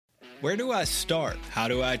Where do I start? How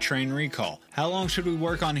do I train recall? How long should we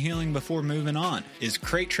work on healing before moving on? Is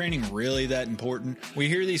crate training really that important? We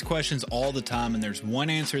hear these questions all the time, and there's one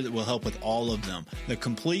answer that will help with all of them. The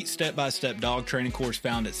complete step-by-step dog training course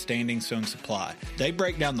found at Standing Stone Supply. They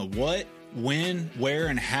break down the what, when, where,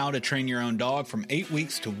 and how to train your own dog from 8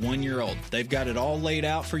 weeks to 1 year old. They've got it all laid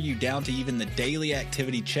out for you down to even the daily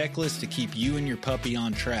activity checklist to keep you and your puppy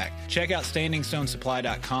on track. Check out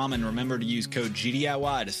standingstonesupply.com and remember to use code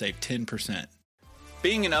GDIY to save 10%.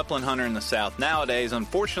 Being an upland hunter in the South nowadays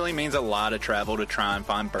unfortunately means a lot of travel to try and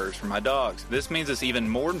find birds for my dogs. This means it's even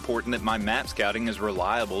more important that my map scouting is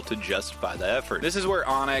reliable to justify the effort. This is where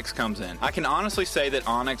onX comes in. I can honestly say that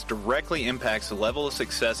onX directly impacts the level of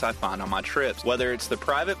success I find on my trips. Whether it's the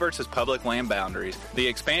private versus public land boundaries, the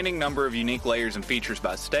expanding number of unique layers and features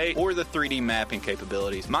by state, or the 3D mapping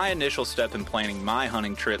capabilities, my initial step in planning my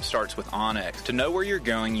hunting trip starts with onX. To know where you're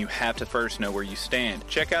going, you have to first know where you stand.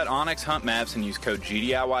 Check out onX Hunt Maps and use code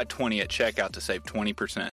GDIY20 at checkout to save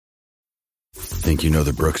 20%. Think you know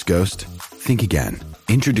the Brooks Ghost? Think again.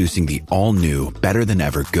 Introducing the all-new,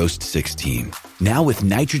 better-than-ever Ghost 16. Now with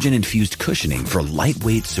nitrogen-infused cushioning for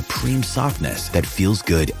lightweight, supreme softness that feels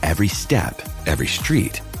good every step, every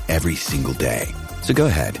street, every single day. So go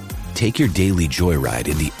ahead, take your daily joyride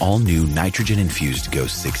in the all-new nitrogen-infused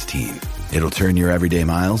Ghost 16. It'll turn your everyday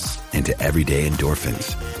miles into everyday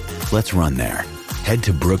endorphins. Let's run there. Head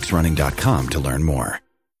to brooksrunning.com to learn more.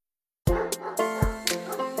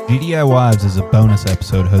 GDI Wives is a bonus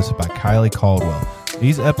episode hosted by Kylie Caldwell.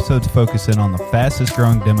 These episodes focus in on the fastest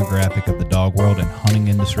growing demographic of the dog world and hunting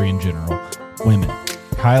industry in general, women.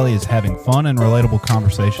 Kylie is having fun and relatable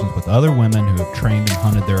conversations with other women who have trained and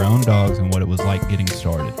hunted their own dogs and what it was like getting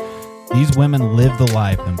started. These women live the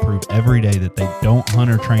life and prove every day that they don't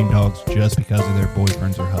hunt or train dogs just because of their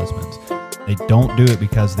boyfriends or husbands. They don't do it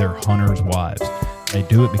because they're hunters' wives. They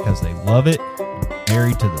do it because they love it,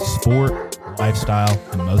 married to the sport, lifestyle,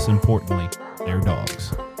 and most importantly, their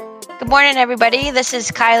dogs. Good morning, everybody. This is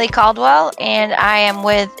Kylie Caldwell, and I am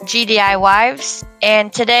with GDI Wives.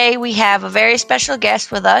 And today we have a very special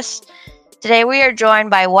guest with us. Today we are joined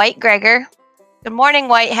by White Gregor. Good morning,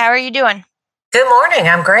 White. How are you doing? Good morning.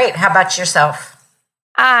 I'm great. How about yourself?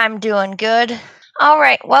 I'm doing good. All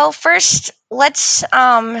right. Well, first, let's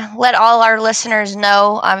let all our listeners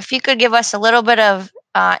know if you could give us a little bit of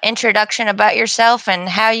introduction about yourself and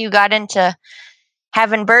how you got into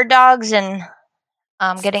having bird dogs and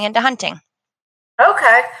getting into hunting.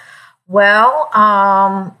 Okay. Well,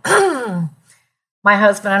 my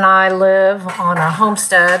husband and I live on a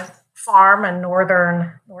homestead farm in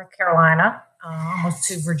northern North Carolina, almost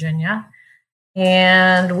to Virginia.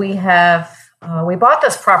 And we bought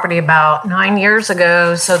this property about 9 years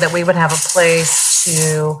ago so that we would have a place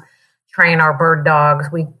to train our bird dogs.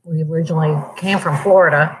 We originally came from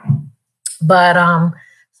Florida, but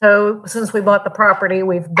so since we bought the property,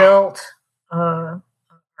 we've built our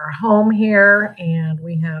home here, and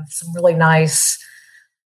we have some really nice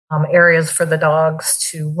areas for the dogs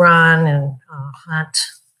to run and hunt.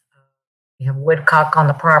 We have woodcock on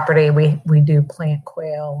the property. We do plant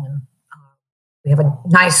quail, and we have a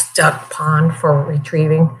nice duck pond for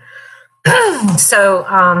retrieving. So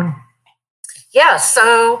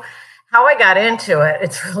how I got into it,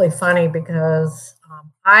 it's really funny because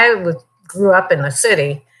I grew up in the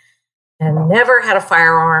city and never had a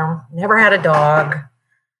firearm, never had a dog.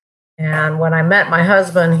 And when I met my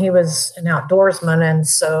husband, he was an outdoorsman. And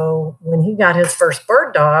so when he got his first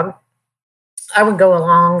bird dog, I would go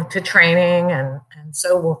along to training and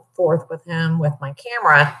so forth with him with my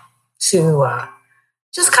camera to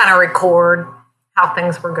just kind of record how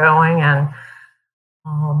things were going. And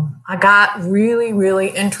I got really, really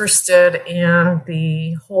interested in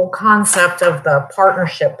the whole concept of the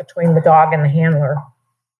partnership between the dog and the handler.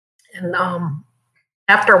 And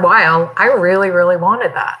after a while, I really, really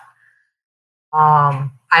wanted that. I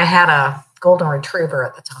had a golden retriever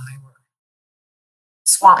at the time,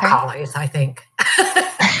 swamp collies, I think.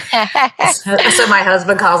 So my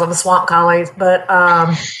husband calls them swamp collies. But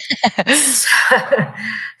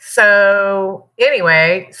so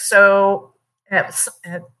at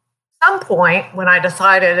some point when I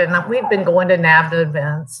decided, and we'd been going to NAVDA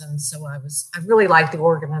events, and so I really liked the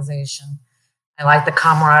organization. I liked the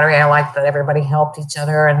camaraderie. I liked that everybody helped each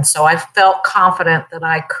other. And so I felt confident that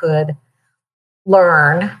I could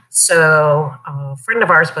learn. So a friend of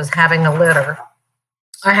ours was having a litter.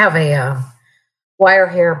 I have a wire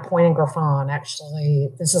hair pointing Griffon. Actually,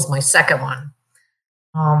 this is my second one.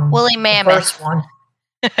 Woolly Mammoth. First one.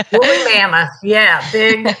 Woolly Mammoth. Yeah.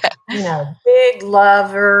 Big, big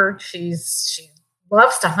lover. She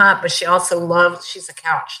loves to hunt, but she also she's a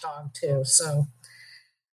couch dog too. So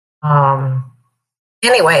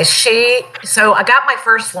Anyway, so I got my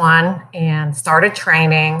first one and started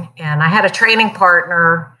training, and I had a training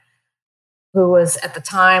partner who was at the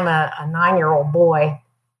time a 9-year-old boy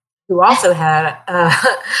who also had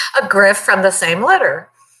a Griff from the same litter.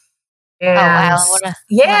 And oh wow, what a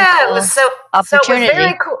yeah, cool it was so opportunity. it was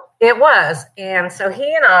very cool. It was. And so he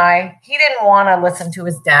didn't want to listen to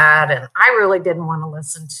his dad, and I really didn't want to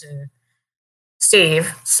listen to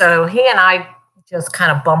Steve. So he and I just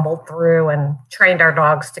kind of bumbled through and trained our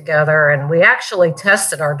dogs together. And we actually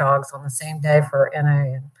tested our dogs on the same day for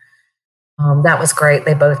NA. And that was great.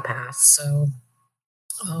 They both passed. So,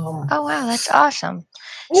 oh wow, that's awesome.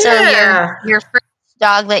 Yeah. So your first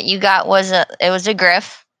dog that you got was a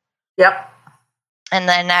Griff. Yep. And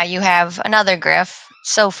then now you have another Griff,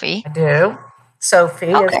 Sophie. I do.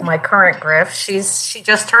 Sophie is my current Griff. She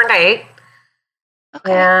just turned 8.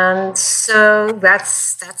 Okay. And so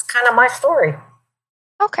that's kind of my story.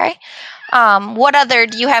 Okay.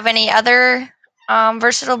 Do you have any other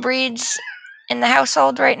versatile breeds in the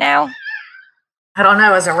household right now? I don't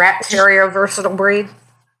know. Is a rat terrier a versatile breed?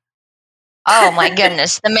 Oh my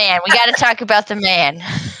goodness, the man. We got to talk about the man.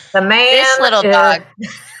 The man. This little dog.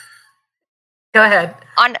 Go ahead.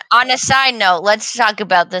 On a side note, let's talk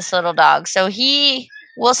about this little dog. So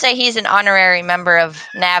we'll say he's an honorary member of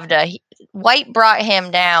NAVHDA. White brought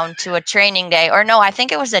him down to a training day, or no, I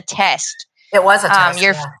think it was a test. It was a test.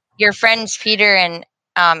 Your friends Peter and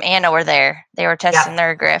Anna were there. They were testing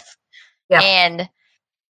their Griff. Yeah. And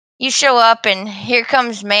you show up, and here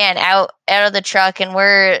comes Man out of the truck, and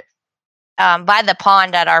we're by the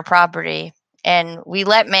pond at our property. And we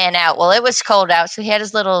let Man out. Well, it was cold out, so he had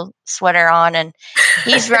his little sweater on, and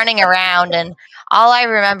he's running around. And all I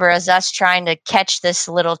remember is us trying to catch this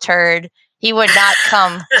little turd. He would not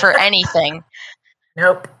come for anything.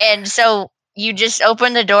 Nope. And so you just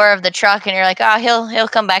open the door of the truck, and you're like, oh, he'll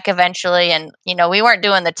come back eventually. And, we weren't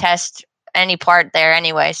doing the test any part there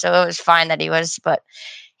anyway, so it was fine that he was. But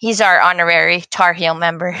he's our honorary Tar Heel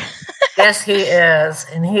member. Yes, he is.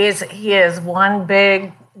 And he is one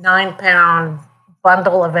big 9-pound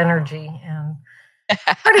bundle of energy, and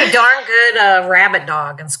pretty darn good rabbit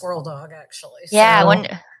dog and squirrel dog, actually. Yeah,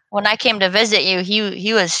 when I came to visit you,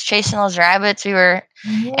 he was chasing those rabbits. We were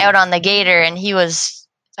out on the gator, and he was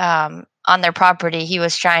on their property. He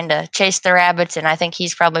was trying to chase the rabbits, and I think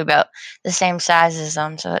he's probably about the same size as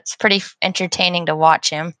them. So it's pretty entertaining to watch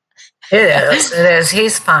him. It is.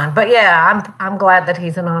 He's fun. But yeah, I'm glad that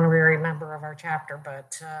he's an honorary member of our chapter.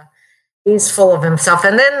 But he's full of himself.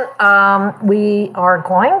 And then we are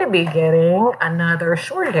going to be getting another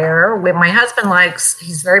short hair. My husband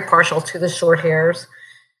he's very partial to the short hairs.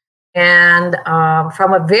 And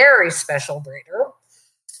from a very special breeder,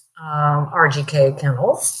 RGK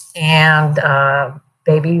Kennels. And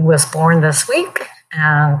baby was born this week.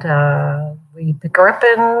 And we pick her up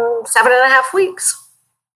in 7.5 weeks.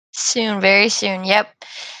 Soon, very soon. Yep.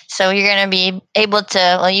 So you're going to be able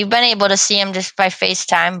to, you've been able to see them just by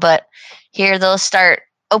FaceTime, but here they'll start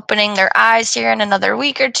opening their eyes here in another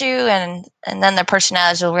week or two, and then their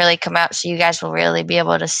personalities will really come out, so you guys will really be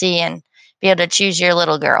able to see and be able to choose your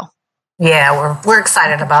little girl. Yeah, we're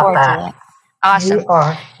excited about that. Awesome.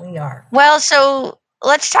 We are. Well, so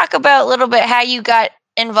let's talk about a little bit how you got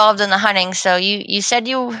involved in the hunting. So you said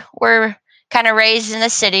you were kind of raised in the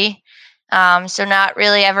city. So not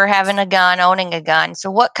really ever having a gun, owning a gun. So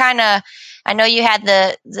what kind of, I know you had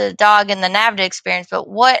the dog and the NAVHDA experience, but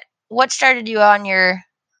what started you on your,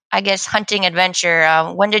 I guess, hunting adventure?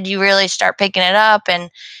 When did you really start picking it up and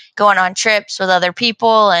going on trips with other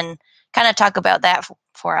people, and kind of talk about that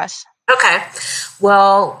for us? Okay.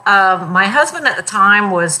 Well, my husband at the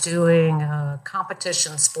time was doing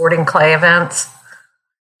competition sporting clay events.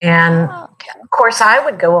 And of course I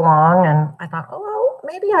would go along, and I thought,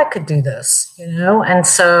 maybe I could do this, And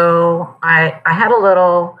so I had a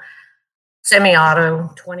little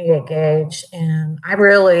semi-auto 28 gauge, and I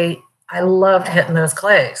loved hitting those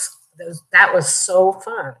clays. That was so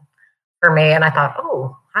fun for me. And I thought,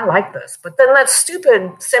 I like this. But then that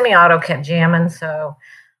stupid semi-auto kept jamming. So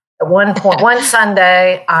at one point, one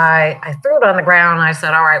Sunday, I threw it on the ground, and I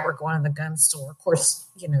said, all right, we're going to the gun store. Of course,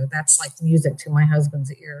 that's like music to my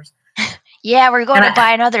husband's ears. Yeah, we're going to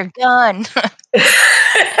buy another gun.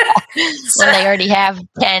 When they already have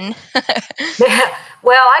 10. Yeah.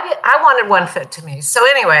 Well, I wanted one fit to me. So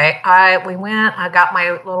anyway, we went. I got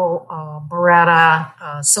my little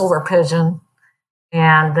Beretta Silver Pigeon,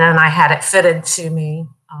 and then I had it fitted to me,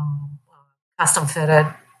 custom fitted,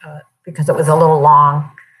 because it was a little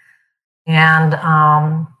long. And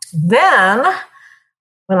then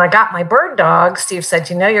when I got my bird dog, Steve said,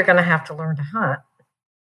 you're going to have to learn to hunt.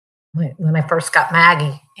 when I first got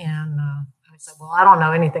Maggie. And I said, well, I don't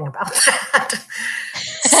know anything about that.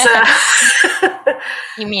 So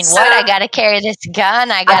you mean what? I got to carry this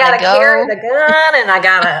gun. I got to go carry the gun, and I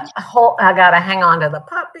got to hang on to the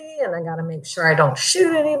puppy, and I got to make sure I don't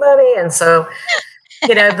shoot anybody. And so,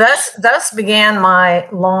 thus began my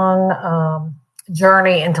long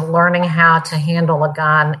journey into learning how to handle a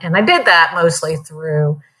gun. And I did that mostly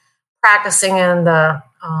through practicing in the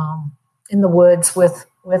woods with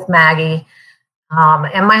Maggie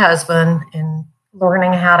and my husband, and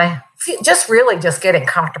learning how to just getting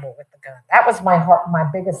comfortable with the gun. That was my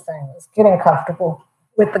biggest thing, was getting comfortable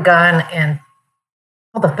with the gun and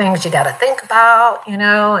all the things you got to think about, and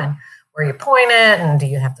where you point it, and do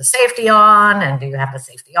you have the safety on, and do you have the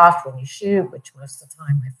safety off when you shoot, which most of the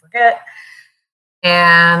time I forget.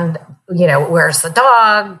 And, where's the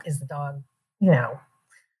dog? Is the dog,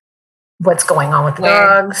 what's going on with the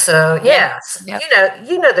dog? So, yes, yep.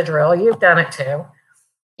 You know the drill. You've done it too.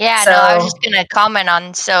 Yeah, no, I was just going to comment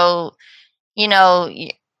on,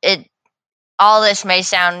 all this may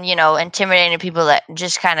sound, intimidating to people that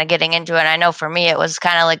just kind of getting into it. And I know for me, it was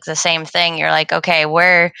kind of like the same thing. You're like, okay,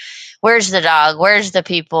 where's the dog? Where's the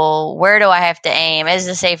people? Where do I have to aim? Is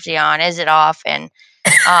the safety on? Is it off? And,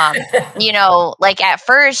 like at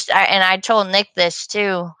first, and I told Nick this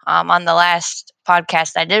too, on the last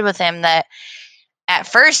podcast I did with him, that at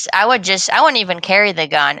first I wouldn't even carry the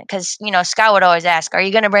gun, because, Scott would always ask, are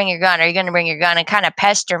you going to bring your gun? Are you going to bring your gun? And kind of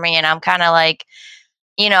pester me. And I'm kind of like,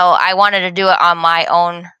 I wanted to do it on my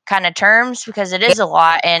own kind of terms, because it is a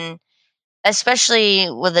lot. And especially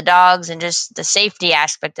with the dogs and just the safety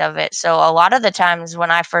aspect of it. So a lot of the times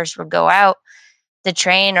when I first would go out to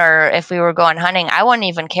train, or if we were going hunting, I wouldn't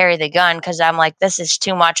even carry the gun, because I'm like, this is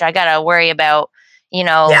too much. I got to worry about,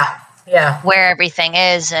 where everything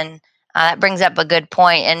is. And that brings up a good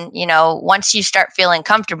point. And, once you start feeling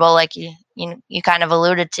comfortable, like you kind of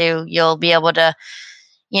alluded to, you'll be able to,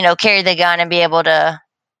 carry the gun and be able to,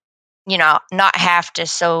 not have to,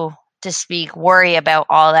 so to speak, worry about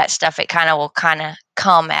all that stuff. It will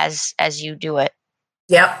come as you do it.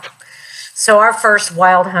 Yep. So our first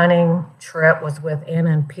wild hunting trip was with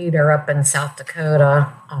Anna and Peter up in South Dakota.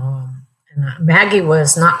 And Maggie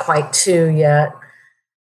was not quite 2 yet.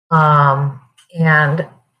 And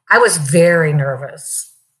I was very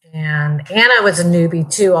nervous. And Anna was a newbie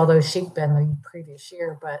too, although she'd been the previous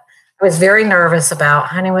year. But I was very nervous about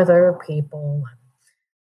hunting with other people,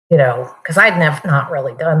 because I'd not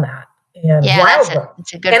really done that. And that's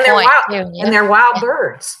a good point too. And they're wild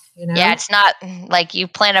birds. Yeah, it's not like you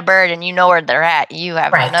plant a bird and you know where they're at. You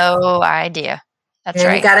have no idea. That's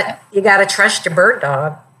right. You got to trust your bird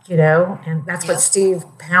dog, and that's what Steve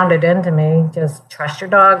pounded into me. Just trust your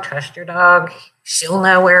dog. She'll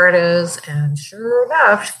know where it is. And sure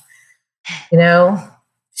enough,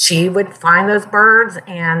 she would find those birds.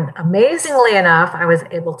 And amazingly enough, I was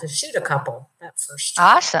able to shoot a couple that first trip.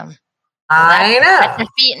 Awesome. I know. That's a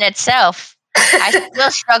feat in itself. I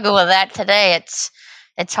still struggle with that today.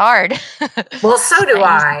 It's hard. Well, so do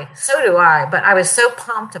I. But I was so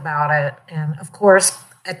pumped about it. And of course,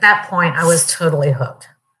 at that point, I was totally hooked.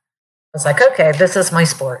 I was like, okay, this is my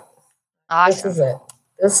sport. Awesome.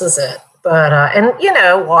 This is it. But,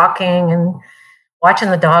 walking and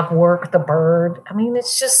watching the dog work the bird. I mean,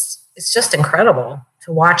 it's just incredible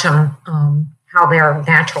to watch them, how their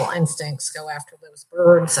natural instincts go after those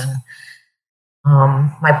birds. And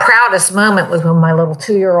my proudest moment was when my little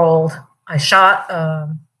 2-year-old, I shot,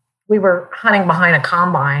 we were hunting behind a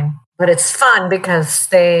combine, but it's fun because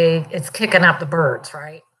it's kicking up the birds,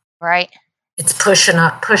 right? Right. It's pushing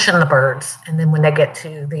the birds. And then when they get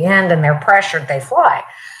to the end and they're pressured, they fly.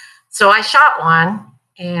 So I shot one,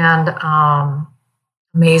 and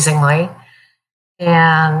amazingly,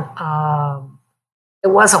 and it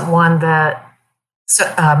wasn't one that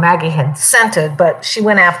Maggie had scented, but she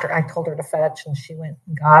went after. I told her to fetch, and she went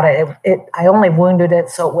and got it. I only wounded it,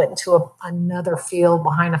 so it went into another field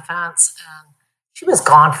behind a fence, and she was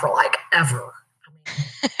gone for like ever. I mean,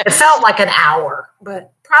 it felt like an hour,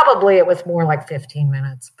 but probably it was more like 15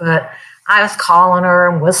 minutes. But I was calling her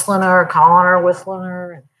and whistling her,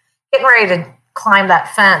 and getting ready to climb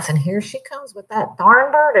that fence, and here she comes with that darn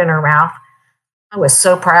bird in her mouth. I was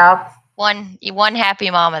so proud. One happy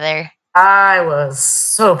mama there. I was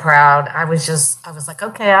so proud. I was like,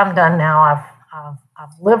 okay, I'm done now.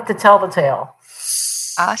 I've lived to tell the tale.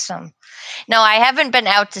 Awesome. No, I haven't been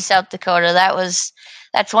out to South Dakota.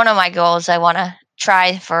 That's one of my goals I want to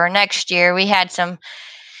try for next year. We had some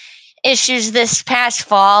issues this past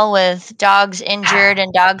fall with dogs injured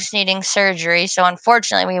and dogs needing surgery. So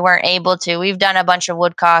unfortunately, we weren't able to. We've done a bunch of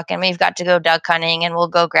woodcock, and we've got to go duck hunting, and we'll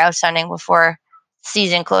go grouse hunting before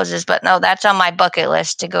season closes. But no, that's on my bucket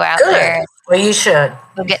list to go out Good. there. Well, you should.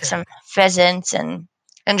 Go get some pheasants and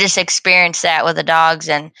just experience that with the dogs.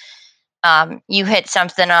 And you hit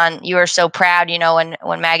something on, you were so proud, you know,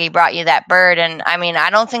 when Maggie brought you that bird. And I mean, I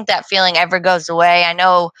don't think that feeling ever goes away. I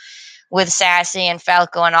know with Sassy and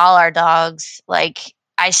Falco and all our dogs, like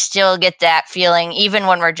I still get that feeling even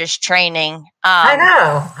when we're just training. I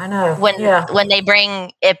know. When they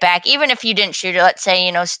bring it back, even if you didn't shoot it, let's say,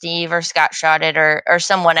 you know, Steve or Scott shot it or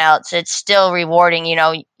someone else, it's still rewarding. You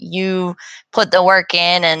know, you put the work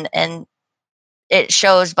in and it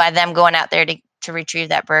shows by them going out there to retrieve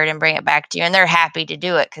that bird and bring it back to you. And they're happy to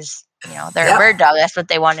do it because, you know, they're a bird dog. That's what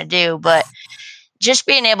they want to do. But just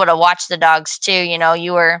being able to watch the dogs too, you know,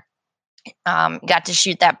 you were got to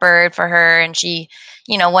shoot that bird for her and she,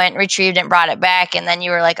 you know, went, retrieved it and brought it back. And then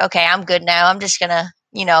you were like, okay, I'm good now. I'm just going to,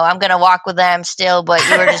 you know, I'm going to walk with them still. But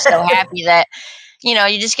you were just so happy that, you know,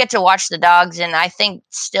 you just get to watch the dogs. And I think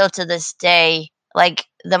still to this day, like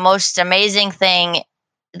the most amazing thing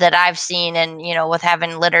that I've seen and, you know, with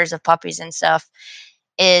having litters of puppies and stuff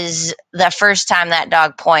is the first time that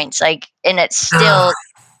dog points, like, and it's still,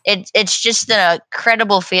 it's just an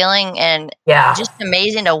incredible feeling and just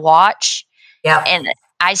amazing to watch. Yeah. And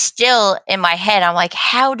I still, in my head, I'm like,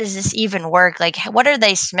 how does this even work? Like, what are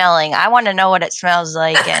they smelling? I want to know what it smells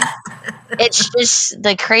like. And it's just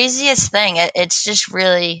the craziest thing. It's just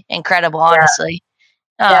really incredible, honestly.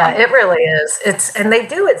 Yeah, it really is. And they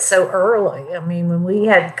do it so early. I mean, when we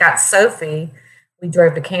got Sophie, we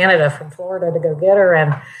drove to Canada from Florida to go get her,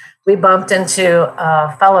 and we bumped into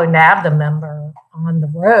a fellow NAVDA member on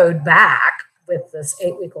the road back with this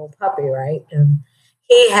 8-week-old puppy, right? And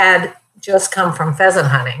he had just come from pheasant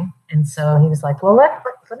hunting, and so he was like, "Well, let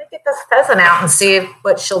me get this pheasant out and see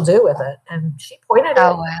what she'll do with it." And she pointed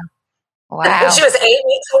at it. Wow! And she was 8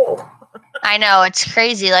 weeks old. I know, it's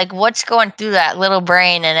crazy. Like what's going through that little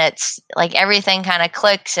brain, and it's like everything kind of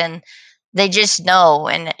clicks, and they just know,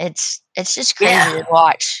 and it's just crazy to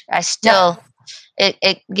watch. I still,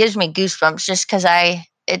 it gives me goosebumps just because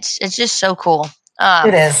it's just so cool.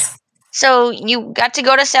 It is. So you got to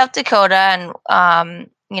go to South Dakota and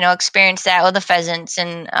you know, experience that with the pheasants,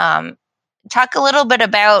 and talk a little bit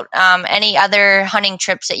about any other hunting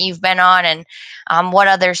trips that you've been on, and what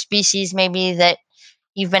other species maybe that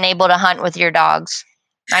you've been able to hunt with your dogs.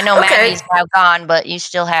 I know Maggie's now gone, but you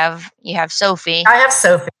have Sophie. I have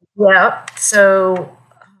Sophie. Yeah. So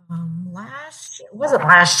it wasn't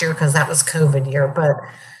last year because that was COVID year, but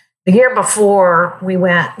the year before we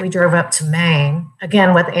drove up to Maine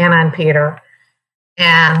again with Anna and Peter,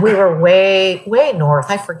 and we were way, way north.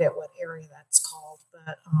 I forget what area that's called,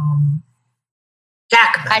 but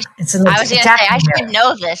Jackman. I was going to say, I should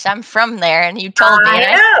know this. I'm from there, and you told me.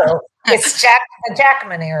 I know. It's the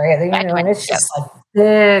Jackman area, you know, and it's just like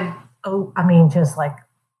big, just like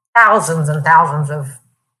thousands and thousands of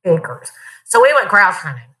acres. So we went grouse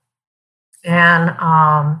hunting,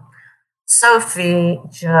 and Sophie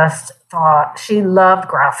just thought she loved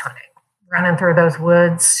grouse hunting, running through those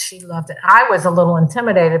woods. She loved it. I was a little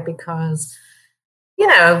intimidated because, you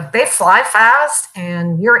know, they fly fast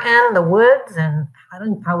and you're in the woods, and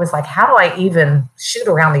I was like, how do I even shoot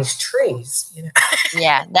around these trees? You know?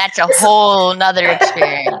 Yeah, that's a whole nother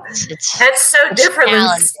experience. That's so different.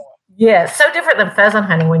 So different than pheasant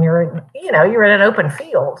hunting when you're in an open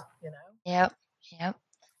field. You know. Yep.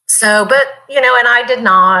 So, but you know, and I did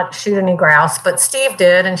not shoot any grouse, but Steve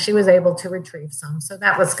did, and she was able to retrieve some, so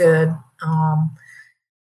that was good.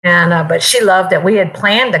 But she loved it. We had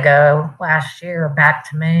planned to go last year back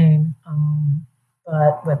to Maine,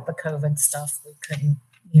 but with the COVID stuff, we couldn't.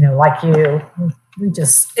 You know, like you, it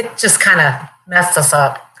just kind of messed us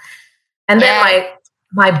up. And then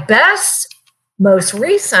my best, most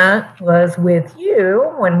recent was with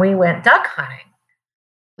you when we went duck hunting.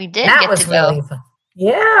 We did. That was really fun.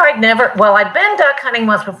 Yeah, I'd been duck hunting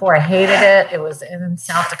once before. I hated it. It was in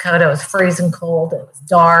South Dakota. It was freezing cold. It was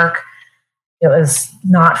dark. It was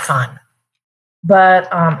not fun. But,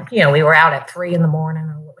 you know, we were out at 3 a.m. or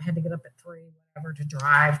we had to get up at 3, whatever, to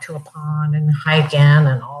drive to a pond and hike in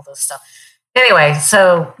and all this stuff. Anyway,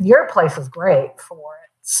 so your place was great for it.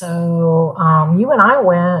 So you and I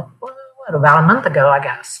went, about a month ago, I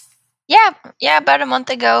guess. Yeah, about a month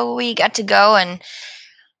ago, we got to go and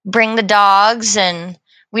bring the dogs, and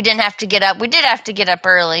we didn't have to get up. We did have to get up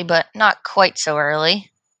early, but not quite so early.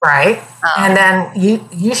 Right. And then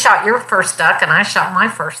you shot your first duck, and I shot my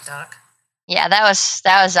first duck. Yeah, that was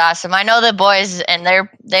awesome. I know the boys, and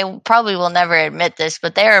they probably will never admit this,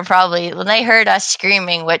 but they were probably, when they heard us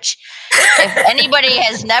screaming, which if anybody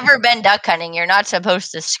has never been duck hunting, you're not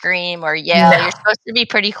supposed to scream or yell. No. You're supposed to be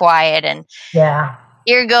pretty quiet. And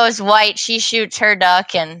here goes White. She shoots her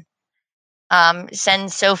duck and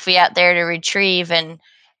sends Sophie out there to retrieve. And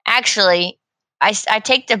actually, I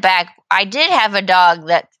take the back. I did have a dog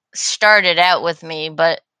that started out with me,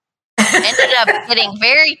 but ended up getting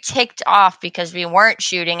very ticked off because we weren't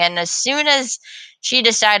shooting. And as soon as she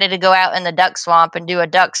decided to go out in the duck swamp and do a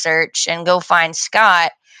duck search and go find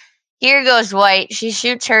Scott, here goes White. She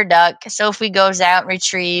shoots her duck. Sophie goes out and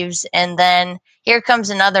retrieves. And then here comes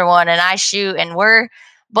another one, and I shoot, and we're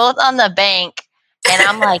both on the bank. And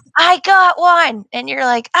I'm like, I got one. And you're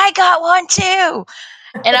like, I got one too.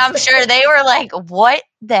 And I'm sure they were like, what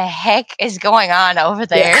the heck is going on over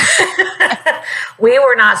there? Yeah. We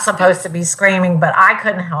were not supposed to be screaming, but I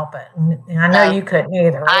couldn't help it. And I know you couldn't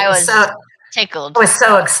either. I was so tickled. I was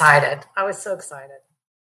so excited.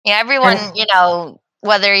 Yeah, everyone,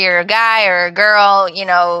 whether you're a guy or a girl,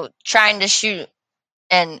 trying to shoot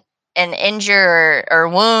and injure or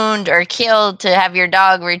wound or kill to have your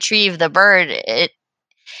dog retrieve the bird,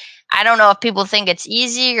 I don't know if people think it's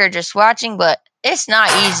easy or just watching, but it's not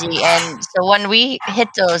easy. And so when we hit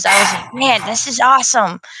those, I was like, man, this is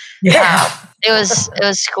awesome. Yeah. It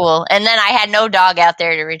was cool. And then I had no dog out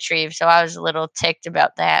there to retrieve, so I was a little ticked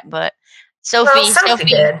about that. But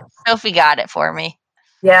Sophie got it for me.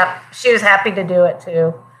 Yeah, she was happy to do it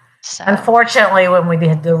too. So. Unfortunately, when we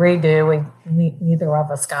did the redo, neither of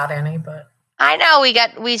us got any. But I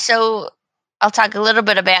know so I'll talk a little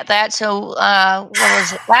bit about that. So what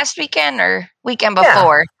was it, last weekend or weekend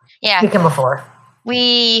before? Yeah. Weekend before.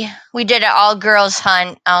 We did an all girls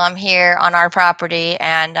hunt here on our property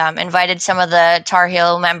and invited some of the Tar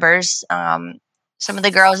Heel members, some of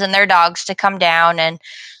the girls and their dogs to come down, and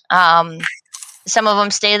some of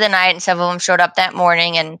them stayed the night and some of them showed up that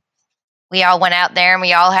morning, and we all went out there and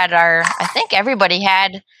we all had I think everybody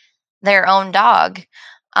had their own dog.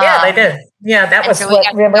 Yeah, they did. Yeah, that was so we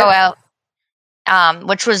got to go out,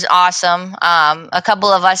 which was awesome. A couple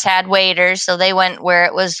of us had waders, so they went where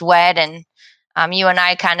it was wet, and you and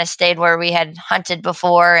I kind of stayed where we had hunted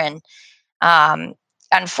before. And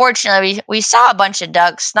unfortunately, we saw a bunch of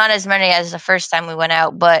ducks, not as many as the first time we went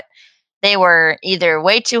out, but they were either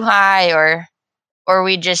way too high or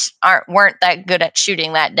we just weren't that good at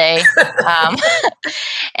shooting that day.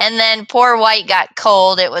 And then poor White got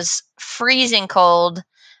cold. It was freezing cold,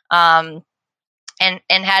 and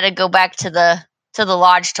had to go back to the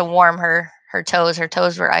lodge to warm her toes. Her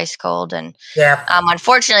toes were ice cold, and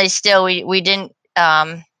unfortunately, still we didn't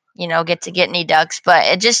get to get any ducks. But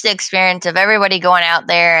it just the experience of everybody going out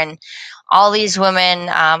there and all these women.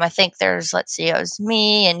 I think it was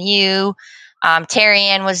me and you. Terry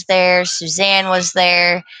Ann was there, Suzanne was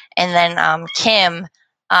there, and then Kim.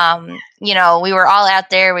 We were all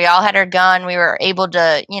out there. We all had our gun. We were able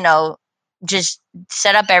to, just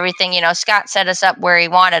set up everything. Scott set us up where he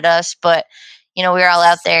wanted us, but we were all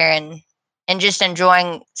out there and just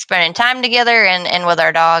enjoying spending time together and with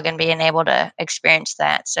our dog and being able to experience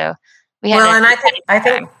that. So we had. Well, and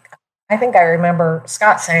I think I remember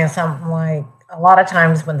Scott saying something like, a lot of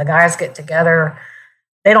times when the guys get together,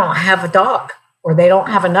 they don't have a dog or they don't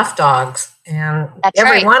have enough dogs. And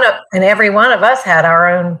every one of us had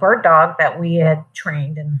our own bird dog that we had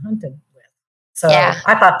trained and hunted with. So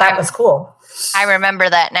I thought that was cool. I remember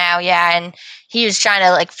that now. Yeah. And he was trying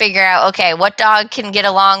to figure out, okay, what dog can get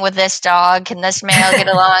along with this dog? Can this male get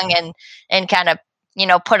along and kind of,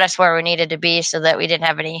 put us where we needed to be so that we didn't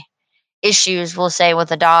have any issues, we'll say, with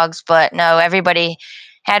the dogs. But no, everybody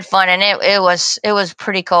had fun, and it was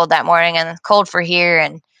pretty cold that morning and cold for here.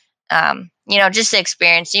 And, just the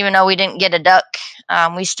experience, even though we didn't get a duck,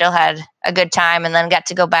 we still had a good time, and then got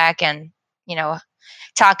to go back and,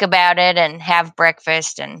 talk about it and have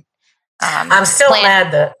breakfast. And I'm still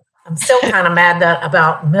kind of mad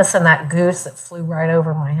about missing that goose that flew right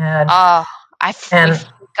over my head. Oh, I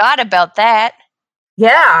forgot about that.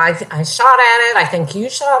 Yeah, I shot at it. I think you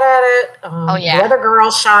shot at it. The other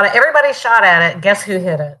girls shot it. Everybody shot at it. Guess who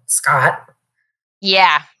hit it? Scott.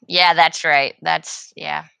 Yeah, that's right.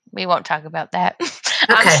 We won't talk about that. Okay.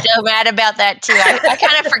 I'm still mad about that too. I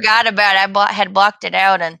kind of forgot about it. I had blocked it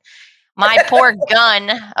out, and my poor gun.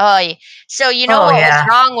 So what was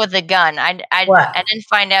wrong with the gun? I didn't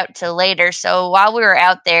find out till later. So while we were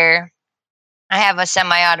out there, I have a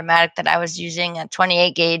semi-automatic that I was using, a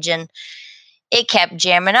 28 gauge, and it kept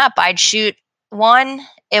jamming up. I'd shoot one,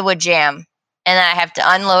 it would jam, and then I have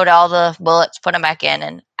to unload all the bullets, put them back in,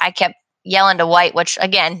 and I kept yelling to White, which,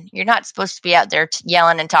 again, you're not supposed to be out there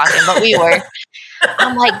yelling and talking, but we were.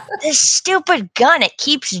 I'm like, this stupid gun, it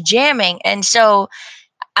keeps jamming. And so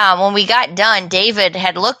when we got done, David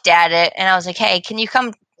had looked at it, and I was like, hey, can you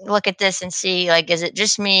come look at this and see, is it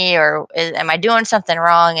just me, or am I doing something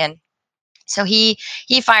wrong? And So he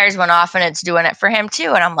fires one off, and it's doing it for him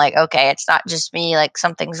too. And I'm like, okay, it's not just me, like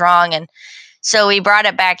something's wrong. And so we brought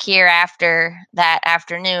it back here after that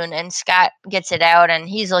afternoon, and Scott gets it out, and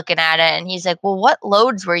he's looking at it, and he's like, well, what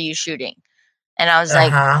loads were you shooting? And I was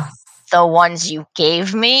like, the ones you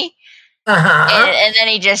gave me. And then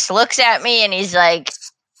he just looks at me, and he's like,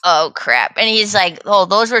 oh, crap. And he's like, oh,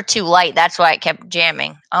 those were too light. That's why it kept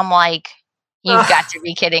jamming. I'm like, you've got to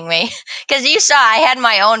be kidding me. Because you saw I had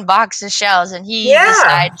my own box of shells, and he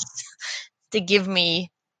decides to give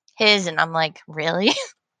me his. And I'm like, really?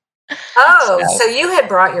 Oh, so you had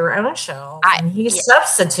brought your own shells, and he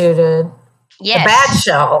substituted the bad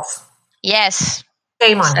shells. Yes.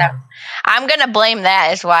 Shame on him. I'm going to blame that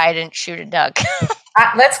as why I didn't shoot a duck.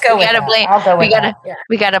 Let's go with that. I'll go with that.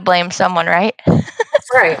 We got to blame someone, right? That's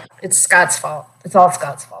right. It's Scott's fault. It's all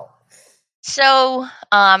Scott's fault. So,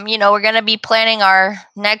 we're going to be planning our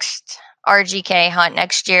next RGK hunt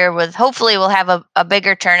next year with, hopefully we'll have a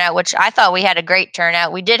bigger turnout, which I thought we had a great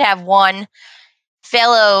turnout. We did have one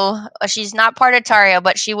fellow, she's not part of Tario,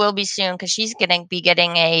 but she will be soon because she's going to be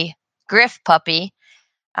getting a Griff puppy.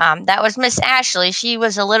 That was Miss Ashley. She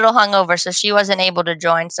was a little hungover, so she wasn't able to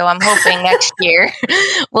join. So I'm hoping next year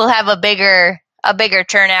we'll have a bigger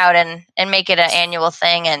turnout and make it an annual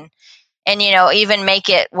thing, and even make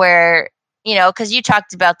it where, because you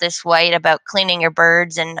talked about this, White, about cleaning your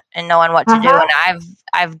birds and knowing what to do, and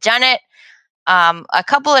I've done it a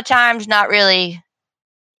couple of times, not really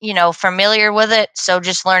familiar with it, so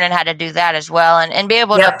just learning how to do that as well, and be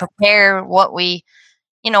able to prepare what we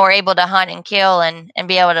we're able to hunt and kill, and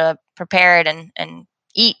be able to prepare it and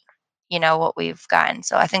eat what we've gotten.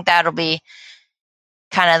 So I think that'll be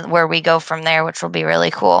kind of where we go from there, which will be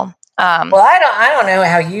really cool. Well, I don't know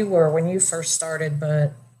how you were when you first started,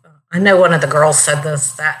 but I know one of the girls said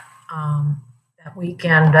this that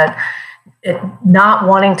weekend, that not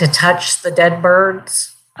wanting to touch the dead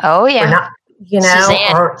birds. Oh yeah. Not,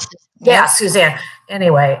 Suzanne. Suzanne.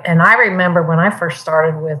 Anyway, and I remember when I first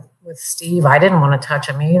started with Steve, I didn't want to touch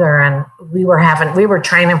him either, and we were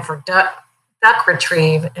training for duck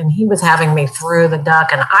retrieve, and he was having me throw the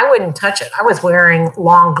duck, and I wouldn't touch it. I was wearing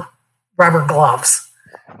long rubber gloves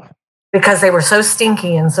because they were so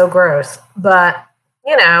stinky and so gross. But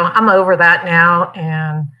I'm over that now,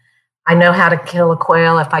 and I know how to kill a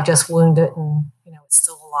quail if I just wound it, and it's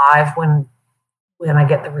still alive when I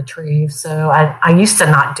get the retrieve. So I used to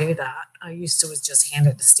not do that. I used to just hand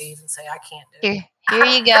it to Steve and say, I can't do it. Here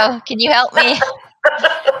you go. Can you help me?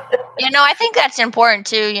 I think that's important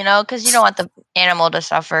too, because you don't want the animal to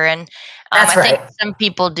suffer. And that's I think some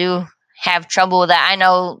people do have trouble with that. I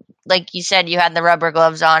know, like you said, you had the rubber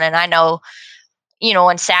gloves on, and I know,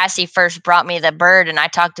 when Sassy first brought me the bird, and I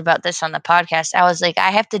talked about this on the podcast, I was like,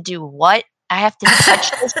 I have to do what? I have to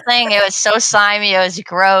touch this thing. It was so slimy. It was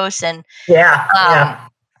gross. And,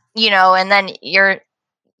 and then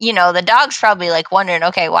the dog's probably like wondering,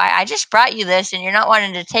 okay, why I just brought you this and you're not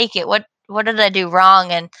wanting to take it. What did I do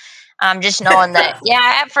wrong? And just knowing that,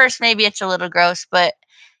 at first maybe it's a little gross, but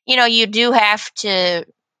you do have to,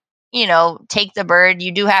 take the bird.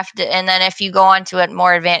 You do have to, and then if you go on to it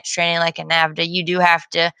more advanced training like a NAVHDA, you do have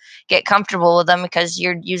to get comfortable with them because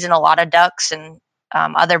you're using a lot of ducks and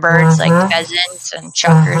other birds like pheasants and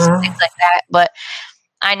chukars and things like that. But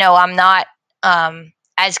I know I'm not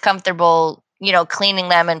as comfortable cleaning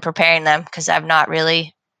them and preparing them because I've not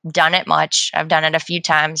really done it much. I've done it a few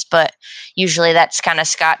times, but usually that's kind of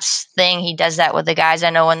Scott's thing. He does that with the guys. I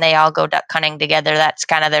know when they all go duck hunting together, that's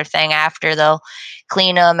kind of their thing. After they'll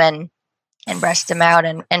clean them and breast them out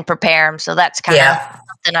and prepare them. So that's kind of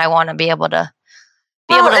something I want to be able to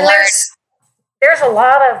learn. There's a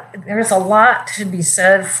lot to be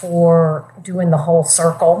said for doing the whole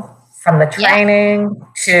circle, from the training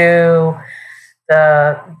to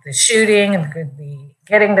the shooting, the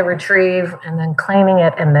getting the retrieve, and then cleaning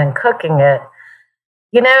it, and then cooking it.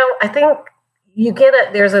 I think you get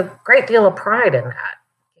it. There's a great deal of pride in that.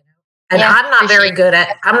 And I'm not very good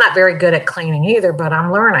at cleaning either, but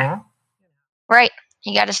I'm learning. Right.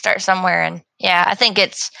 You got to start somewhere, and I think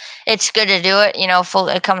it's good to do it.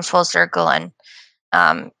 It comes full circle, and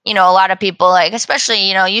a lot of people, like,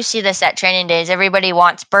 especially you see this at training days. Everybody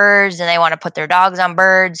wants birds, and they want to put their dogs on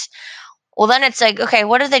birds. Well, then it's like, okay,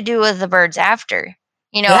 what do they do with the birds after?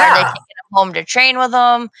 Are they taking them home to train with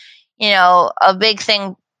them? A big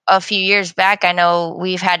thing a few years back, I know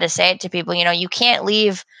we've had to say it to people, you can't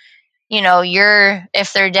leave,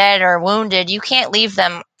 if they're dead or wounded, you can't leave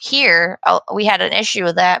them here. We had an issue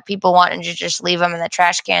with that. People wanting to just leave them in the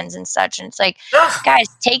trash cans and such. And it's like, guys,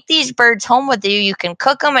 take these birds home with you. You can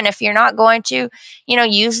cook them. And if you're not going to,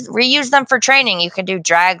 reuse them for training. You can do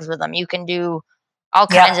drags with them. You can do all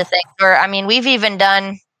kinds of things. Or, I mean, we've even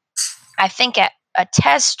done, I think, at a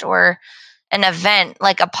test or an event,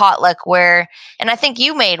 like a potluck and I think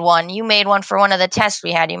you made one for one of the tests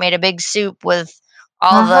we had. You made a big soup with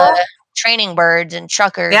all the training birds and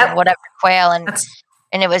chuckers and whatever, quail, and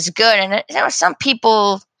it was good. And some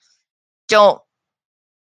people don't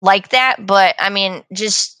like that, but I mean,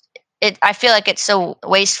 I feel like it's so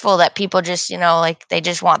wasteful that people just, like they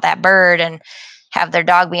just want that bird and have their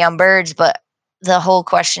dog be on birds. But the whole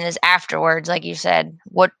question is afterwards, like you said,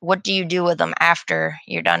 what do you do with them after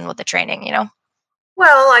you're done with the training,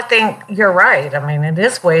 Well, I think you're right. I mean, it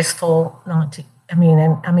is wasteful not to,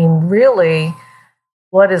 really,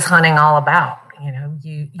 what is hunting all about?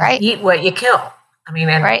 You eat what you kill. I mean,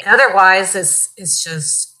 and otherwise it's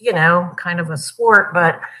just, kind of a sport.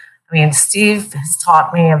 But I mean, Steve has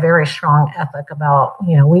taught me a very strong ethic about,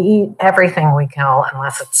 we eat everything we kill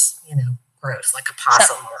unless it's, gross, like a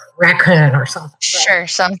possum or a raccoon or something. Sure,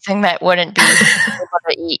 something that wouldn't be able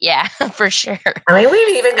to eat. Yeah, for sure. I mean,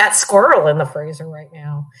 we've even got squirrel in the freezer right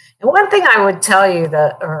now. And one thing I would tell you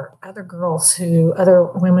or other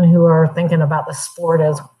women who are thinking about the sport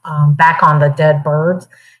is back on the dead birds.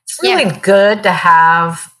 It's really good to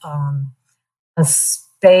have a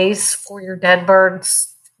space for your dead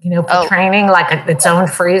birds, for training, like its own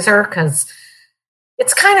freezer, because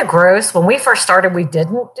it's kind of gross. When we first started, we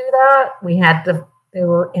didn't do that. They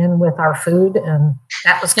were in with our food, and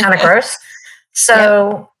that was kind of gross.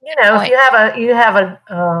 So, if you have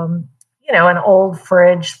an old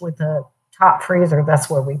fridge with a top freezer, that's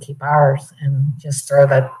where we keep ours, and just throw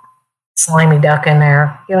the slimy duck in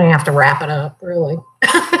there. You don't even have to wrap it up, really.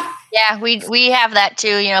 Yeah, we have that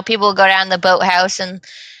too. People go down the boathouse, and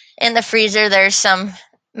in the freezer there's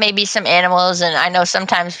maybe some animals, and I know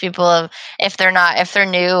sometimes people, if they're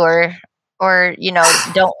new or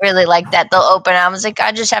don't really like that, they'll open it. I was like,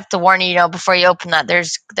 I just have to warn you, before you open that,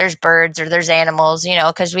 there's birds or there's animals,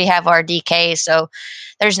 because we have our DK, so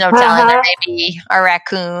there's no telling. There may be a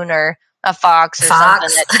raccoon or a fox or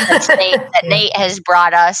something that Nate has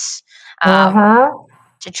brought us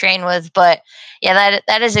to train with. But yeah,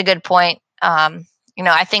 that is a good point.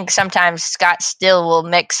 I think sometimes Scott still will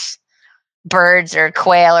mix birds or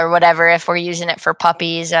quail or whatever if we're using it for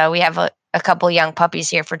puppies. We have a couple young puppies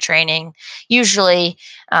here for training, usually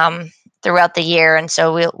throughout the year, and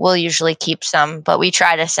so we'll usually keep some, but we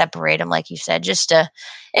try to separate them, like you said.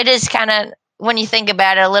 It is kind of, when you think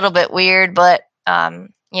about it, a little bit weird, but now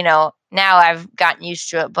I've gotten used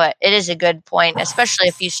to it. But it is a good point, especially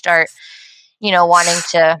if you start wanting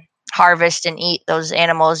to harvest and eat those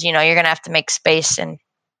animals. You're gonna have to make space and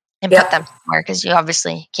put them somewhere, because you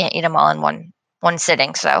obviously can't eat them all in one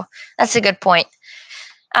sitting. So that's a good point.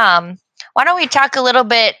 Why don't we talk a little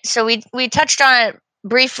bit? So we touched on it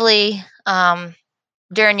briefly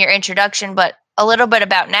during your introduction, but a little bit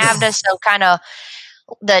about NAVHDA. So kind of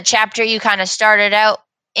the chapter you kind of started out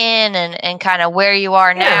in, and kind of where you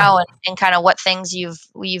are now, and kind of what things you've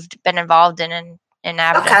been involved in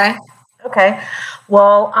NAVHDA. Okay.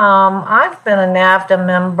 Well, I've been a NAVHDA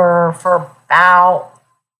member for about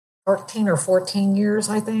 13 or 14 years,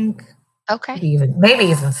 I think. Okay. Maybe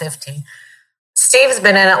even 15. Steve's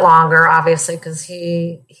been in it longer, obviously, because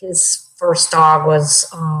his first dog was,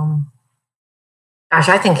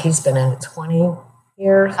 I think he's been in it 20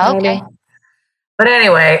 years. Okay. Maybe. But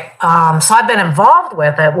anyway, so I've been involved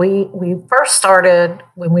with it. We first started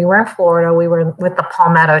when we were in Florida. We were with the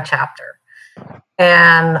Palmetto chapter.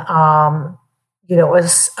 And, it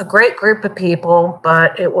was a great group of people,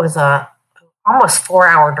 but it was a almost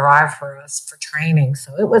 4-hour drive for us for training.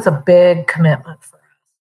 So it was a big commitment for us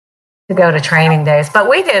to go to training days. But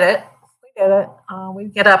we did it.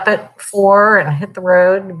 We'd get up at 4 and hit the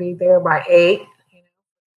road and be there by 8,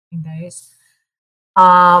 days.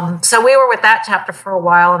 So we were with that chapter for a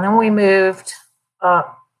while, and then we moved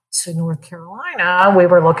up to North Carolina. We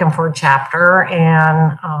were looking for a chapter,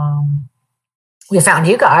 and we found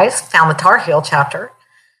you guys, found the Tar Heel chapter.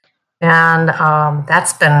 And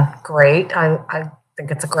that's been great. I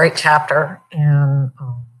think it's a great chapter, and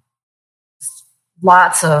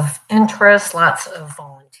lots of interest, lots of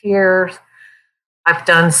volunteers. I've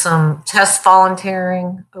done some test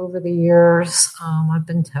volunteering over the years. I've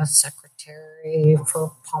been test secretary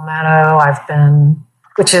for Palmetto.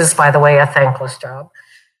 Which is, by the way, a thankless job.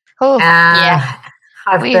 Oh, yeah.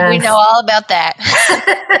 We know all about that.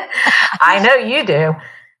 I know you do.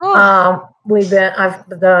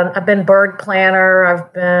 I've been bird planner.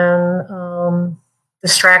 I've been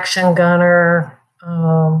distraction gunner.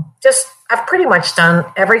 I've pretty much done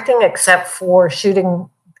everything except for shooting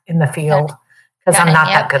in the field, because I'm not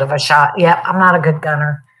that good of a shot. Yep, I'm not a good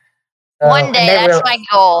gunner. One day, that's my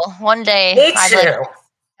goal. One day, Me I'd too. like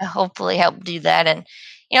to hopefully help do that. And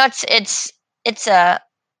it's a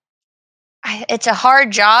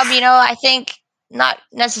hard job. I think not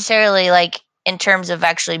necessarily like in terms of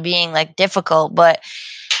actually being like difficult, but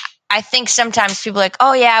I think sometimes people are like,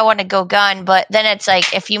 oh yeah, I want to go gun, but then it's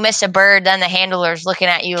like if you miss a bird, then the handler's looking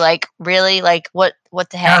at you like, really, like what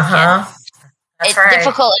the heck? And That's it's right.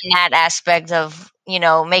 difficult in that aspect of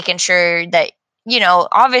making sure that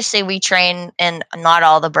obviously we train and not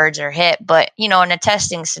all the birds are hit, but in a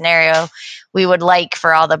testing scenario, we would like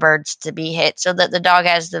for all the birds to be hit so that the dog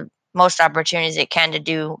has the most opportunities it can to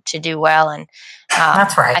do well. And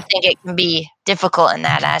That's right. I think it can be difficult in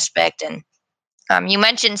that aspect. And you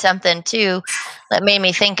mentioned something too that made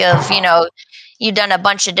me think of, you've done a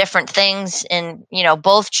bunch of different things in,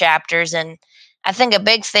 both chapters. And I think a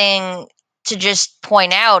big thing to just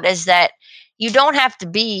point out is that you don't have to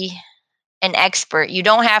be an expert. You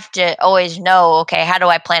don't have to always know, okay, how do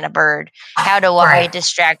I plant a bird? How do I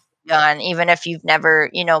distract a gun? Even if you've never,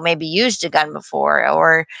 maybe used a gun before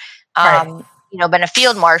or, been a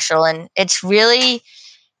field marshal. And it's really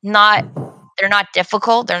they're not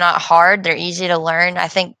difficult. They're not hard. They're easy to learn. I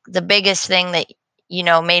think the biggest thing that,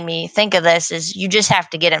 made me think of this is you just have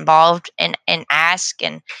to get involved and ask.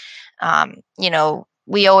 And,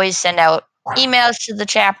 we always send out emails to the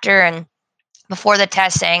chapter and before the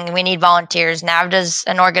test saying we need volunteers. Now does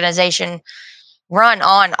an organization run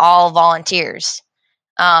on all volunteers?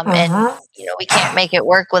 And, we can't make it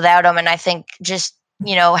work without them. And I think just,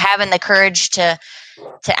 having the courage to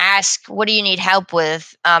ask, what do you need help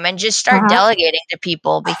with? And just start delegating to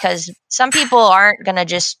people, because some people aren't going to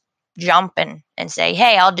just jump and say,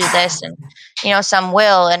 hey, I'll do this. And, some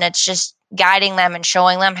will. And it's just guiding them and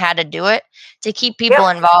showing them how to do it to keep people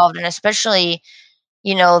involved. And especially,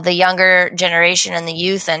 the younger generation and the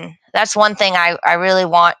youth. And that's one thing I really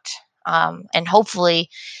want. And hopefully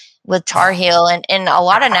with Tar Heel and in a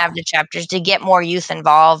lot of NAVHDA chapters to get more youth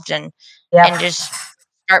involved and just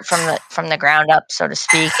start from the ground up, so to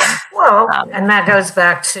speak. And and that goes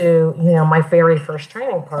back to my very first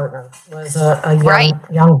training partner was a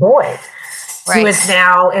young boy who is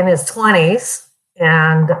now in his 20s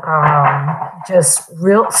and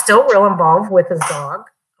still real involved with his dog.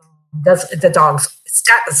 The dog's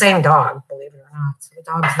got the same dog, believe it or not. So the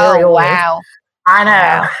dog's very old. Wow! I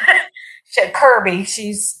know. Kirby,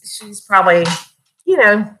 she's probably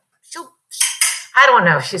I don't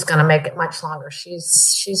know if she's going to make it much longer.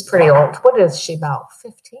 She's pretty old. What is she, about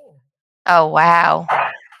 15? Oh, wow.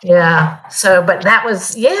 Yeah. So, but that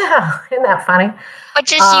was, isn't that funny? But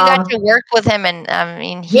just you got to work with him. And I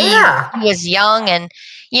mean, he was young and,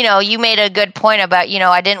 you made a good point about,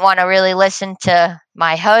 I didn't want to really listen to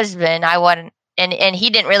my husband. And he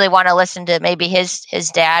didn't really want to listen to maybe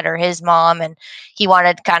his dad or his mom. And he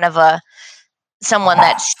wanted kind of someone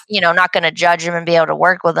that's, not going to judge him and be able to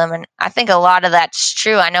work with him. And I think a lot of that's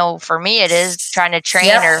true. I know for me, it is trying to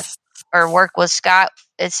train or work with Scott.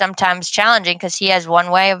 It's sometimes challenging because he has one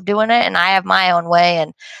way of doing it and I have my own way,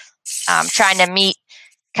 and trying to meet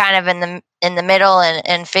kind of in the middle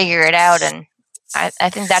and figure it out. And I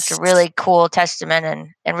think that's a really cool testament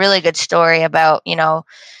and really good story about, you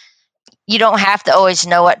don't have to always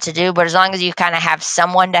know what to do, but as long as you kind of have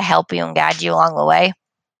someone to help you and guide you along the way,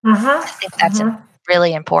 I think that's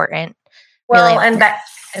really important. Well, really important.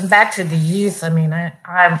 And back to the youth. I mean,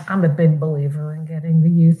 I'm a big believer in getting the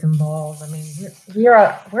youth involved. I mean,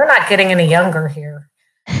 we're not getting any younger here,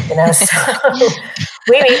 So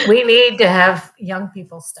we need to have young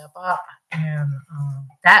people step up, and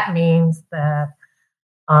that means that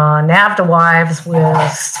NAVHDA wives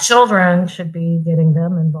with children should be getting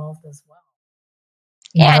them involved as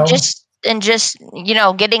well. Just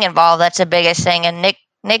getting involved. That's the biggest thing. And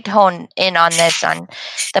Nick honed in on this on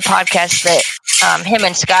the podcast that him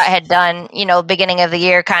and Scott had done, beginning of the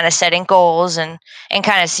year, kind of setting goals and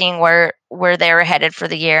kind of seeing where they were headed for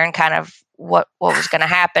the year and kind of what was going to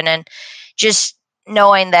happen. And just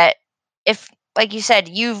knowing that if, like you said,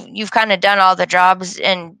 you've kind of done all the jobs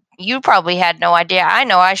and you probably had no idea. I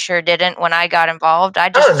know I sure didn't when I got involved. I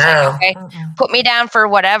just said, okay, put me down for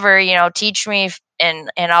whatever, teach me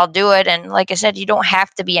and I'll do it. And like I said, you don't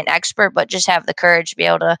have to be an expert, but just have the courage to be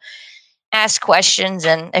able to ask questions.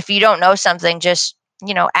 And if you don't know something, just,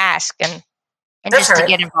 ask and just to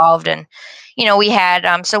get involved. And, we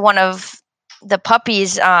had, so one of the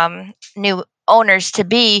puppies, new owners to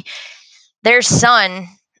be, their son,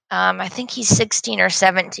 I think he's 16 or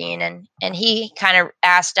 17. And he kind of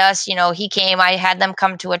asked us, he came, I had them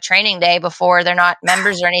come to a training day before. They're not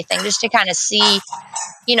members or anything, just to kind of see,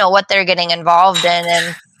 what they're getting involved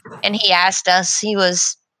in. And he asked us, he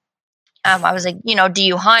was I was like, do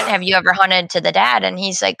you hunt? Have you ever hunted to the dad? And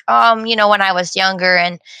he's like, when I was younger.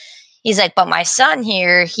 And he's like, but my son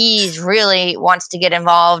here, he's really wants to get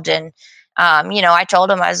involved. And, I told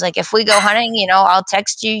him, I was like, if we go hunting, I'll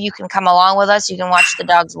text you. You can come along with us. You can watch the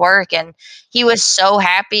dogs work. And he was so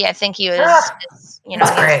happy. I think he was, he was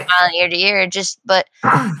smiling ear to ear. But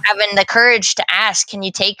having the courage to ask, can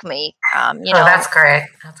you take me? That's great.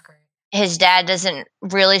 That's great. His dad doesn't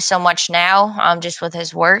really so much now, just with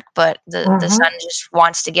his work, but the son just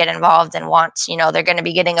wants to get involved and wants, they're going to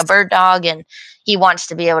be getting a bird dog, and he wants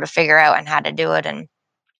to be able to figure out and how to do it. And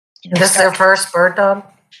this is their first bird dog?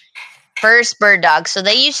 First bird dog. So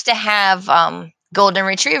they used to have golden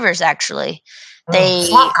retrievers, actually.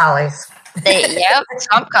 Swamp collies.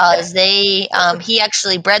 Swamp collies. He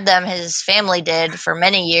actually bred them. His family did for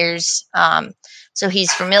many years. So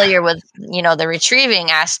he's familiar with, the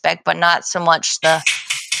retrieving aspect, but not so much the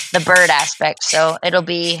bird aspect. So it'll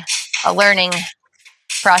be a learning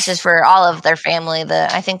process for all of their family.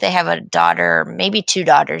 I think they have a daughter, maybe 2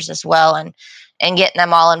 daughters as well, and getting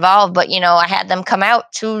them all involved. But, I had them come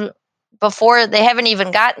out before they haven't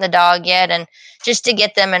even gotten the dog yet, and just to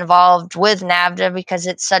get them involved with NAVHDA, because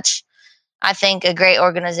it's such, I think, a great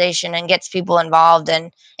organization and gets people involved,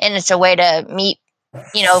 and it's a way to meet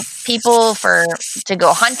people to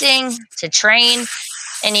go hunting, to train.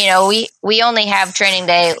 And, we only have training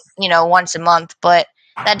day, once a month, but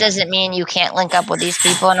that doesn't mean you can't link up with these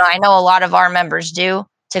people. And I know a lot of our members do,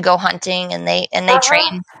 to go hunting, and they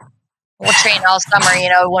train. We'll train all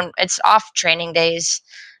summer, when it's off training days.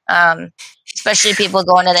 Especially people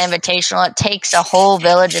going to the invitational. It takes a whole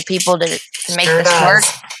village of people to make this work.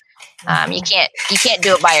 You can't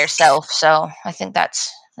do it by yourself. So I think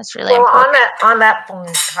that's really important. On that point,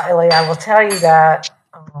 Kylie, I will tell you that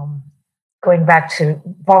going back to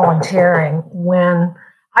volunteering, when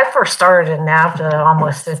I first started in NAVHDA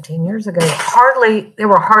almost 15 years ago, there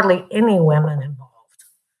were hardly any women involved.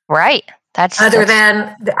 Right. Other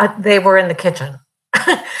than they were in the kitchen.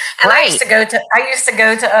 And right. I used to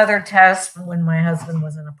go to other tests when my husband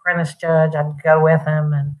was an apprentice judge. I'd go with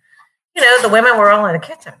him, and the women were all in the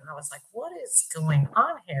kitchen. And I was like, what is going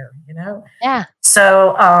on here? Yeah.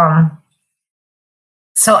 So, I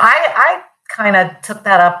kind of took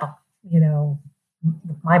that up,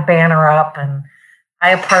 my banner up, and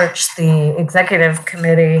I approached the executive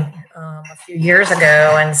committee a few years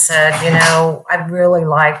ago and said, I'd really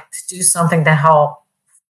like to do something to help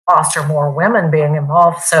foster more women being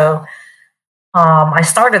involved. So I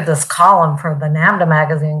started this column for the NAVHDA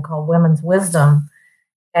magazine called Women's Wisdom.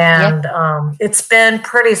 And it's been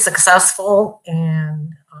pretty successful.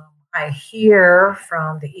 And I hear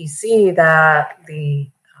from the EC that the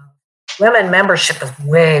women membership is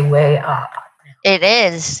way, way up. It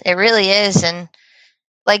is. It really is. And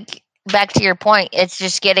back to your point, it's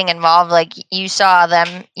just getting involved. Like you saw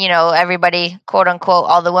them, everybody, quote unquote,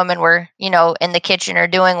 all the women were, in the kitchen or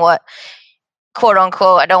doing what, quote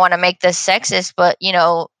unquote, I don't want to make this sexist, but,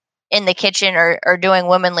 in the kitchen or doing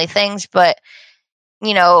womanly things. But,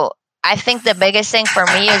 I think the biggest thing for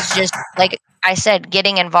me is just, like I said,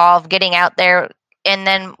 getting involved, getting out there. And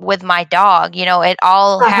then with my dog, it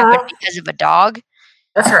all happened because of a dog.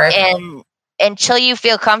 That's right. And until you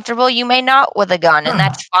feel comfortable, you may not with a gun, and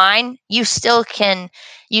that's fine. You still can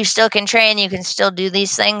train. You can still do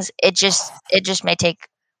these things. It just may take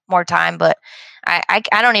more time, but I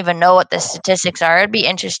don't even know what the statistics are. It'd be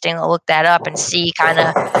interesting to look that up and see kind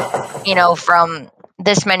of, from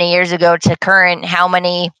this many years ago to current, how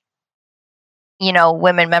many,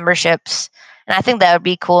 women memberships. And I think that would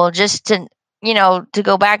be cool just to, to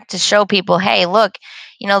go back to show people, hey, look,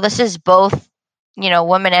 this is both,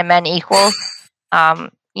 women and men equal.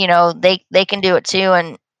 They can do it too.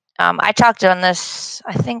 And I talked on this,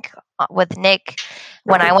 I think, with Nick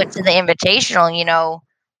when I went to the invitational.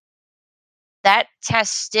 That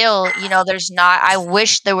test still, there's not. I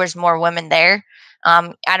wish there was more women there.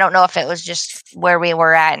 I don't know if it was just where we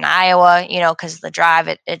were at in Iowa, because the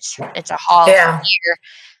drive it's a haul from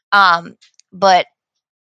here. But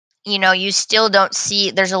you still don't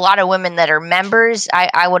see. There's a lot of women that are members.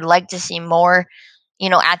 I would like to see more.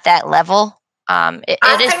 At that level. I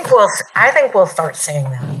think we'll start seeing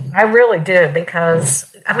that. I really do,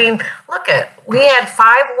 because we had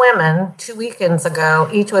 5 women 2 weekends ago,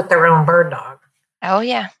 each with their own bird dog. Oh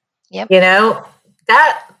yeah, yep.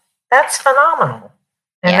 That's phenomenal,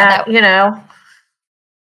 and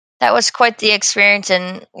that was quite the experience.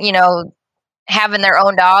 And having their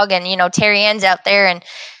own dog, and Terry Ann's out there, and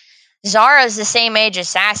Zara's the same age as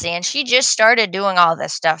Sassy, and she just started doing all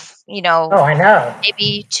this stuff, Oh, I know.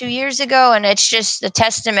 Maybe 2 years ago. And it's just a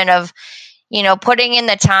testament of, putting in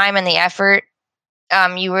the time and the effort.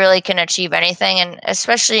 you really can achieve anything. And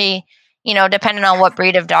especially, depending on what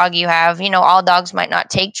breed of dog you have, all dogs might not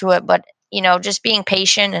take to it, but, just being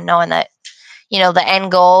patient and knowing that, the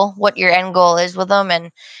end goal, what your end goal is with them.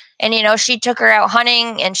 And, she took her out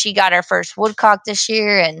hunting and she got her first woodcock this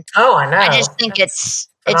year. And oh, I know. I just think it's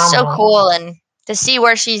so cool. And to see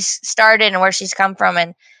where she's started and where she's come from,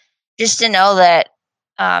 and just to know that,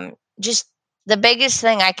 just the biggest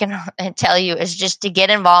thing I can tell you is just to get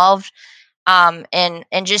involved, and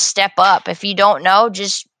just step up. If you don't know,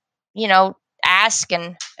 just, ask,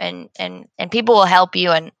 and people will help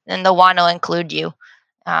you, and they'll want to include you.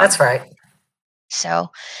 That's right.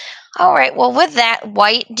 So, all right. Well, with that,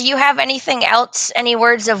 White, do you have anything else, any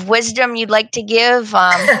words of wisdom you'd like to give,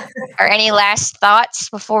 or any last thoughts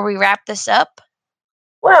before we wrap this up?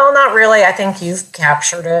 Well, not really. I think you've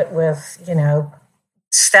captured it with,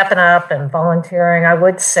 stepping up and volunteering. I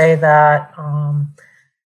would say that,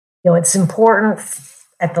 it's important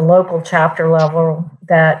at the local chapter level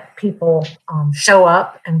that people show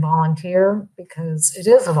up and volunteer, because it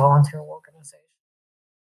is a volunteer organization.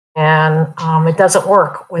 And it doesn't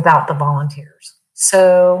work without the volunteers.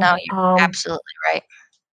 So no, you're absolutely right.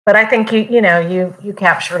 But I think you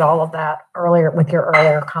captured all of that earlier with your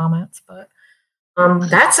earlier comments. But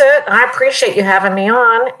that's it. I appreciate you having me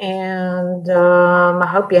on, and I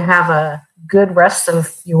hope you have a good rest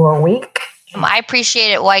of your week. I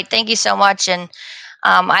appreciate it, White. Thank you so much, and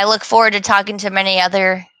I look forward to talking to many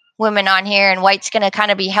other women on here. And White's going to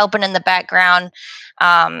kind of be helping in the background,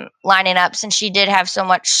 lining up, since she did have so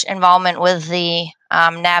much involvement with the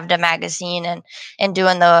NAVHDA magazine and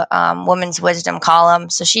doing the Women's Wisdom column.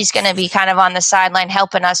 So she's going to be kind of on the sideline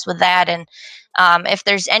helping us with that. And if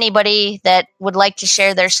there's anybody that would like to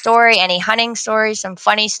share their story, any hunting stories, some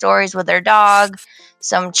funny stories with their dog,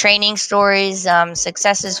 some training stories,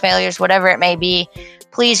 successes, failures, whatever it may be,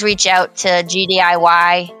 please reach out to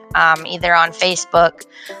GDIY, either on Facebook,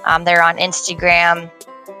 they're on Instagram,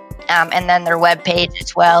 and then their webpage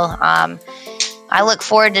as well. I look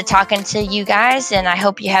forward to talking to you guys, and I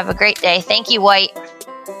hope you have a great day. Thank you, White.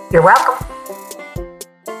 You're welcome.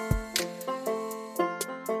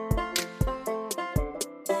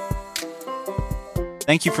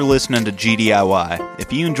 Thank you for listening to GDIY.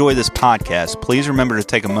 If you enjoy this podcast, please remember to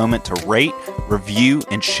take a moment to rate, review,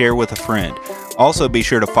 and share with a friend. Also, be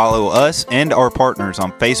sure to follow us and our partners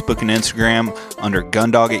on Facebook and Instagram under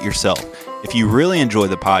Gundog It Yourself. If you really enjoy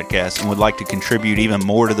the podcast and would like to contribute even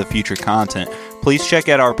more to the future content, please check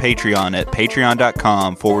out our Patreon at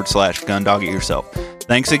patreon.com/Gundog It Yourself.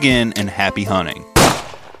 Thanks again, and happy hunting.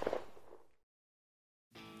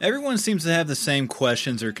 Everyone seems to have the same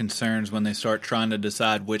questions or concerns when they start trying to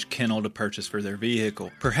decide which kennel to purchase for their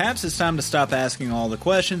vehicle. Perhaps it's time to stop asking all the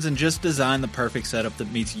questions and just design the perfect setup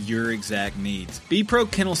that meets your exact needs. B-Pro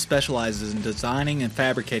Kennel specializes in designing and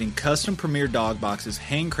fabricating custom premier dog boxes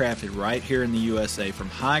handcrafted right here in the USA from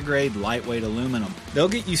high-grade, lightweight aluminum. They'll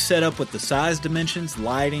get you set up with the size dimensions,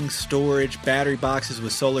 lighting, storage, battery boxes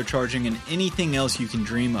with solar charging, and anything else you can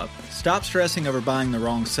dream of. Stop stressing over buying the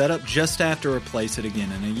wrong setup, just have to replace it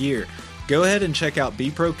again in a year. Go ahead and check out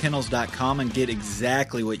bprokennels.com and get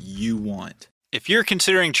exactly what you want. If you're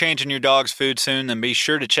considering changing your dog's food soon, then be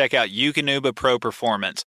sure to check out Eukanuba Pro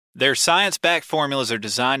Performance. Their science-backed formulas are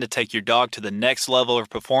designed to take your dog to the next level of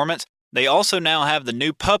performance. They also now have the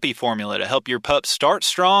new puppy formula to help your pup start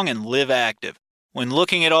strong and live active. When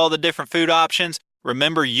looking at all the different food options,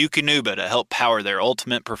 remember Eukanuba to help power their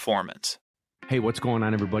ultimate performance. Hey, what's going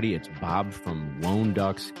on, everybody? It's Bob from Lone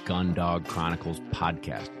Ducks Gun Dog Chronicles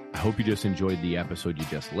podcast. I hope you just enjoyed the episode you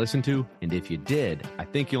just listened to, and if you did, I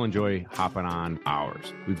think you'll enjoy hopping on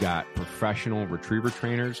ours. We've got professional retriever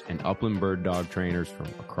trainers and upland bird dog trainers from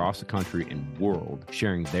across the country and world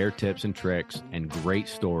sharing their tips and tricks and great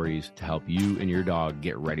stories to help you and your dog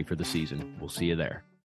get ready for the season. We'll see you there.